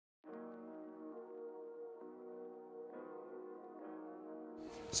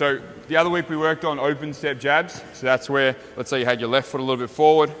So the other week we worked on open step jabs. So that's where, let's say you had your left foot a little bit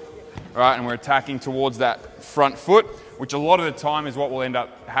forward, all right, and we're attacking towards that front foot, which a lot of the time is what will end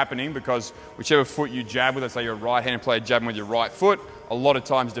up happening, because whichever foot you jab with, let's say you're a right-handed player jabbing with your right foot, a lot of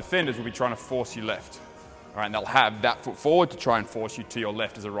times defenders will be trying to force you left. All right, and they'll have that foot forward to try and force you to your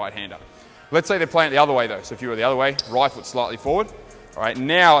left as a right-hander. Let's say they're playing it the other way though. So if you were the other way, right foot slightly forward. All right,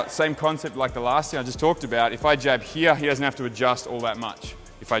 now, same concept like the last thing I just talked about. If I jab here, he doesn't have to adjust all that much.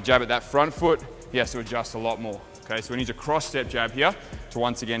 If I jab at that front foot, he has to adjust a lot more. Okay, so we need a cross step jab here to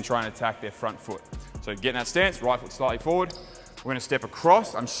once again try and attack their front foot. So get in that stance, right foot slightly forward. We're gonna step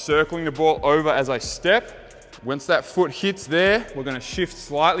across. I'm circling the ball over as I step. Once that foot hits there, we're gonna shift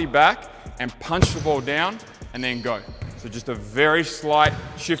slightly back and punch the ball down and then go. So just a very slight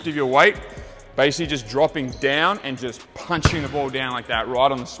shift of your weight, basically just dropping down and just punching the ball down like that,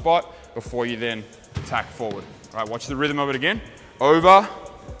 right on the spot before you then attack forward. All right, watch the rhythm of it again. Over,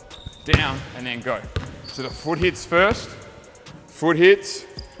 down, and then go. So the foot hits first, foot hits,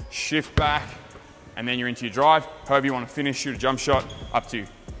 shift back, and then you're into your drive. However you want to finish, shoot a jump shot, up to you.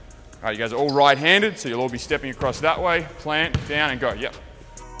 All right, you guys are all right-handed, so you'll all be stepping across that way, plant, down, and go. Yep.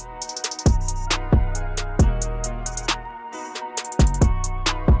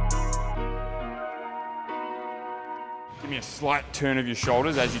 Give me a slight turn of your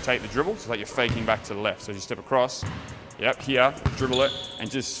shoulders as you take the dribble, so like you're faking back to the left. So as you step across, yep, here, dribble it, and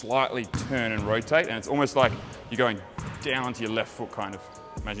just slightly turn and rotate, and it's almost like you're going down onto your left foot, kind of.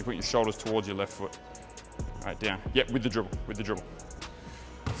 Imagine putting your shoulders towards your left foot. All right, down. Yep, with the dribble, with the dribble.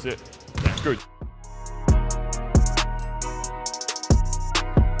 That's it. Yeah, good.